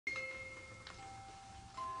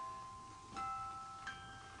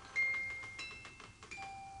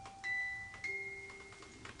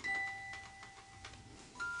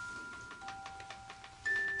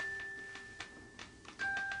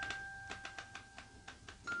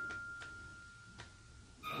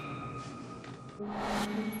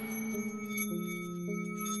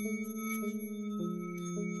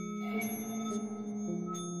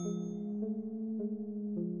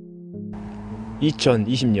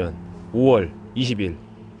(2020년 5월 20일)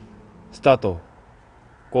 스타트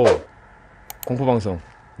고! 공포방송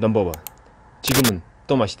넘버원, 지금은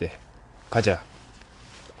또마시대. 가자.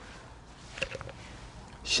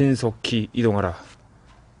 신속히 이동하라.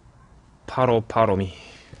 파로미.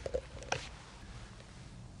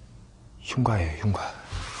 흉가예요, 흉가.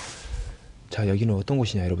 자, 여기는 어떤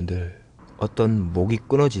곳이냐 여러분들. 어떤 목이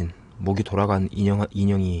끊어진, 목이 돌아간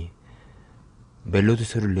인형이 멜로디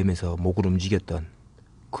소리를 내면서 목을 움직였던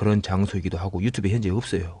그런 장소이기도 하고, 유튜브에 현재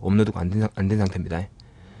없어요. 업로드가 안 된 상태입니다.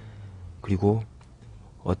 그리고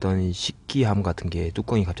어떤 식기함 같은 게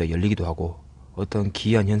뚜껑이 갑자기 열리기도 하고, 어떤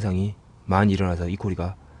기이한 현상이 많이 일어나서 이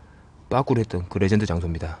코리가 빠꾸를 했던 그 레전드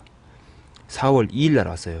장소입니다. 4월 2일날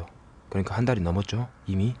왔어요. 그러니까 한 달이 넘었죠.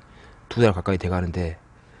 이미 2달 가까이 돼가는데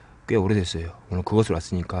꽤 오래됐어요. 오늘 그것으로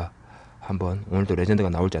왔으니까 한번 오늘도 레전드가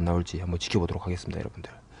나올지 안 나올지 한번 지켜보도록 하겠습니다,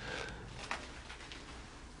 여러분들.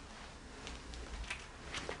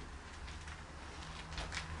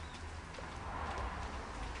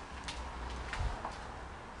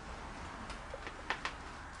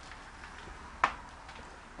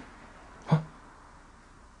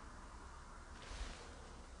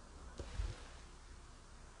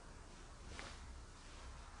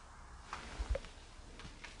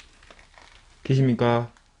 계십니까?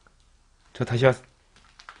 저 다시 왔...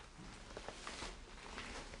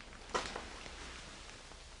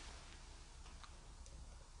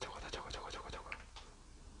 저거다.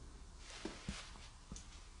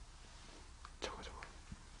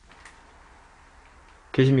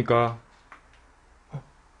 계십니까?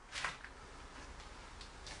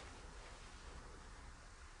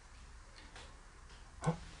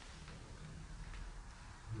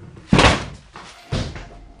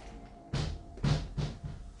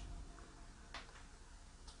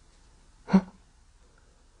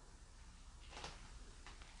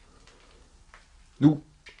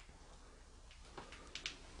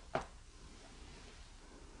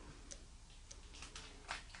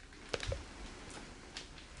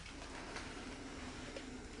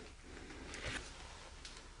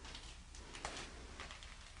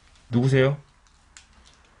 누구세요?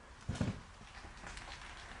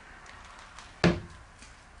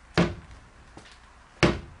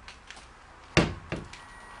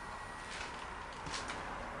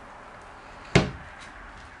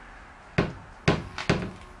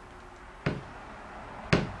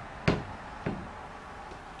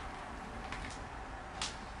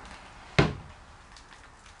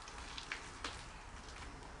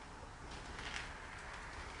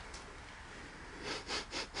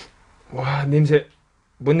 와, 냄새.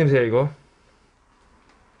 뭔 냄새야 이거?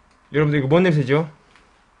 여러분들 이거 뭔 냄새죠?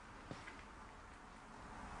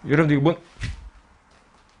 여러분들 이거 뭔...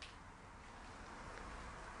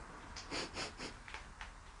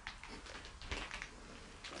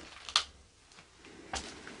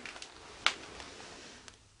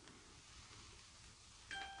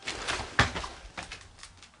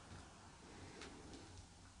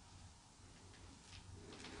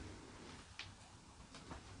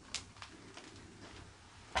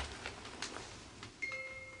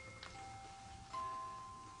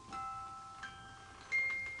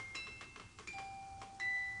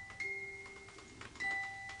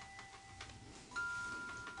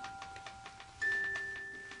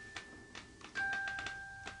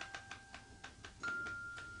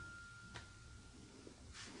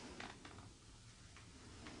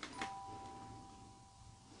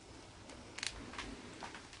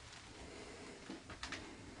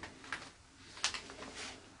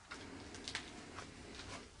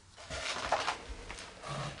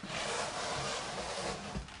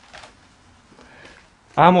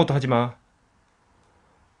 아무것도 하지마.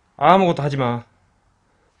 아무것도 하지마.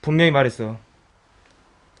 분명히 말했어.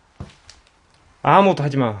 아무것도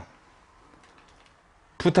하지마.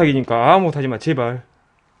 부탁이니까 아무것도 하지마, 제발.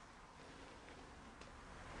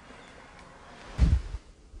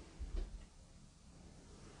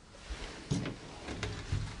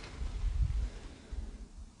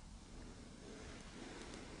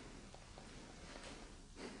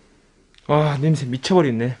 아, 냄새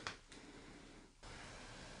미쳐버리겠네.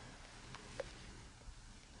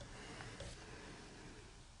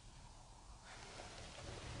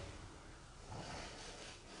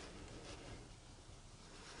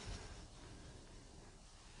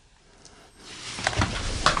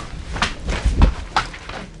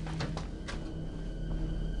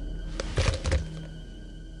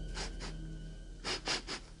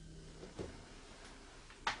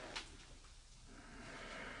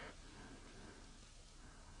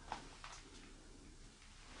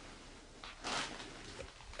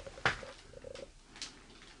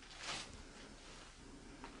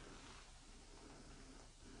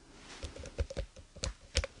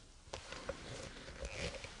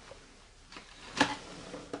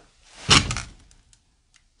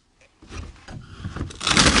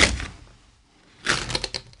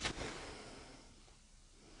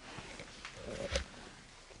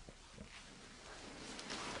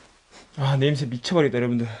 아, 냄새 미쳐버리겠다,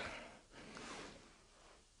 여러분들.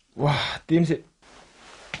 와, 냄새.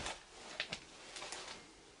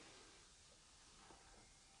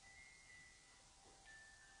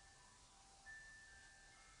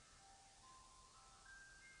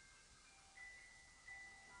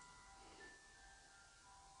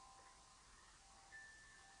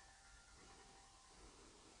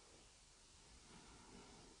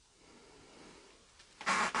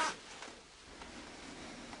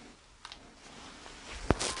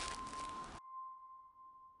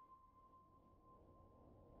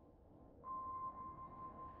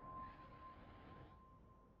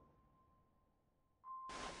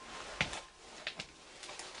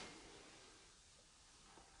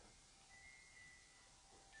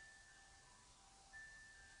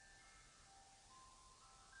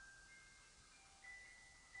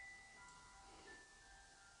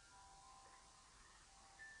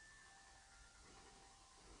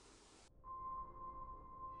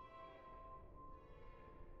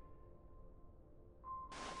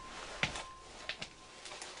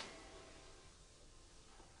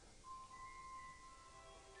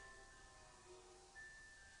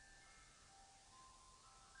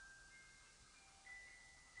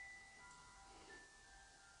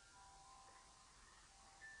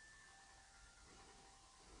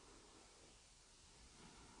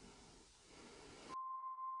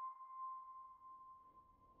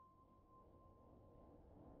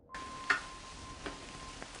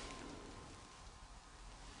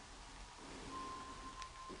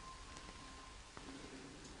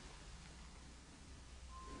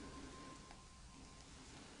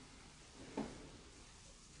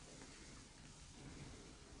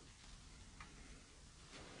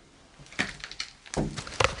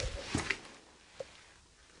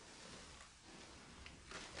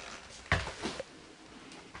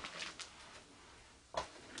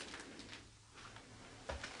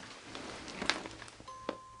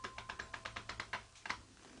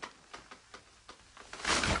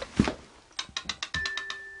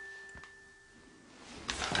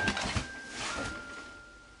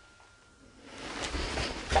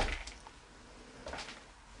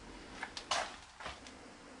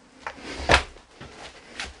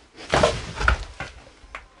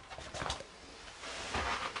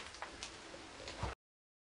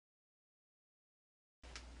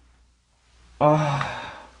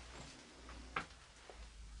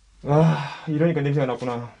 이러니까 냄새가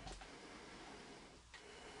났구나.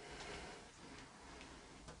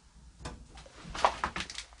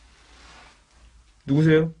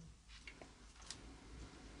 누구세요?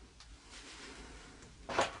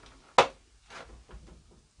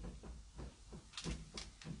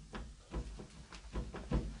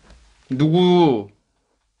 누구?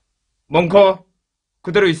 멍커?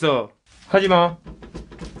 그대로 있어. 하지마.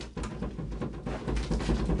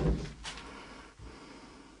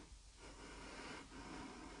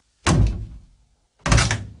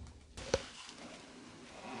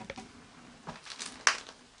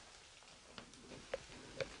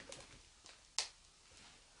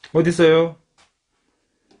 어딨어요?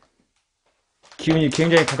 기운이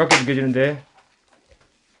굉장히 가깝게 느껴지는데.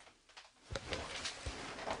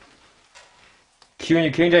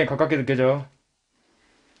 기운이 굉장히 가깝게 느껴져.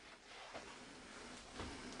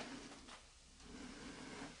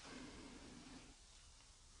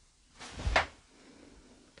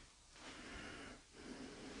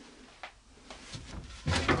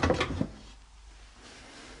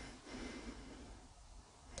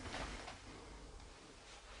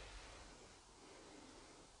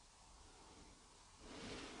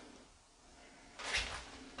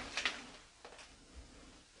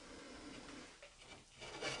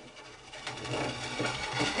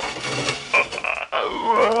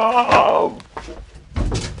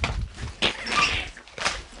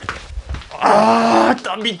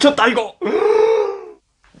 나 미쳤다, 이거.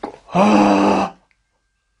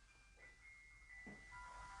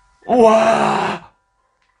 우와.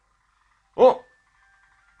 어?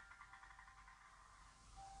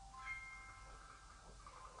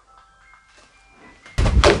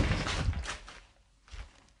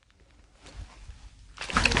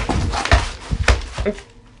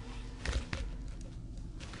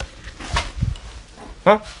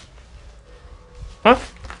 어?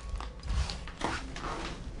 어?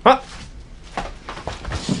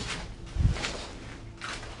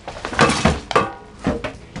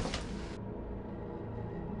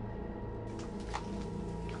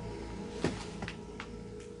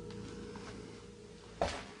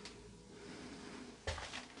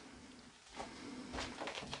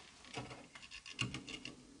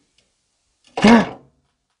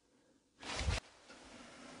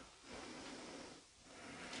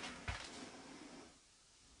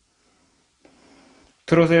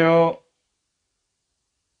 들어오세요.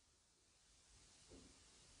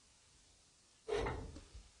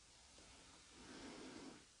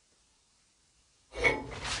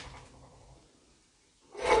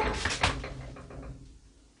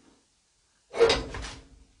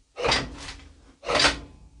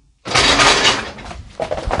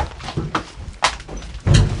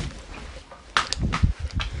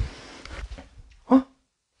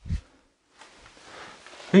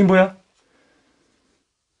 여기 뭐야?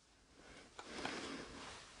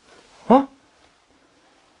 어?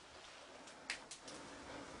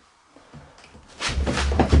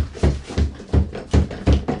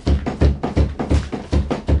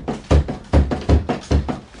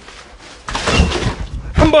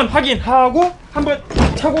 한번 확인하고 한번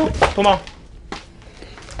차고 도망.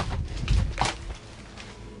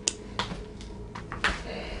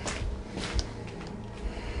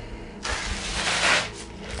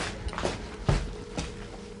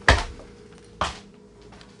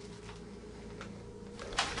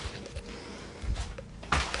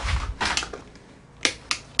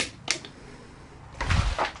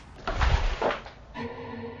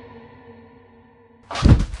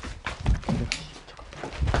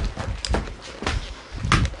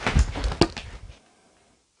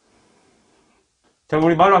 자,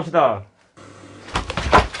 우리 말로 합시다.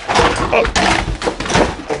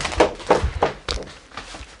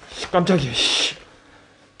 깜짝이야, 씨.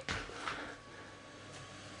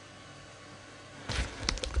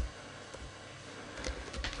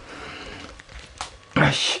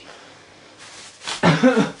 아씨.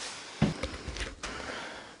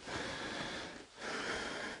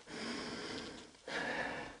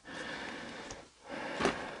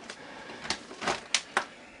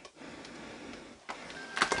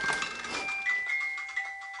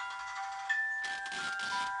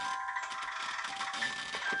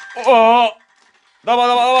 나봐.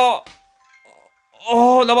 나봐.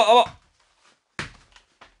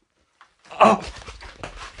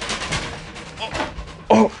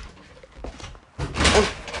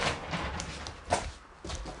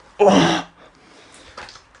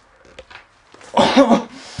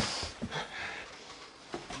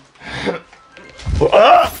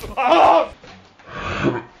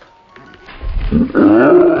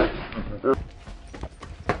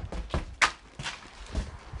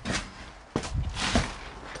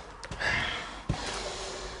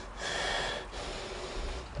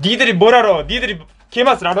 니들이 뭘 알아? 니들이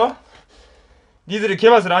개맛을 알아? 니들이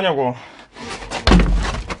개맛을 아냐고.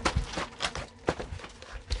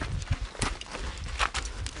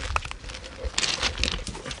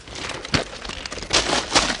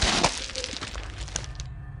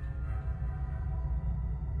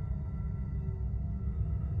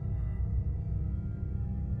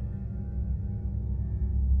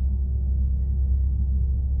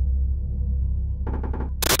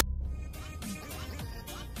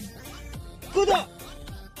 구독!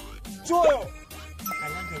 좋아요!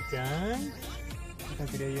 알람 설정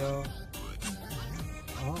부탁드려요.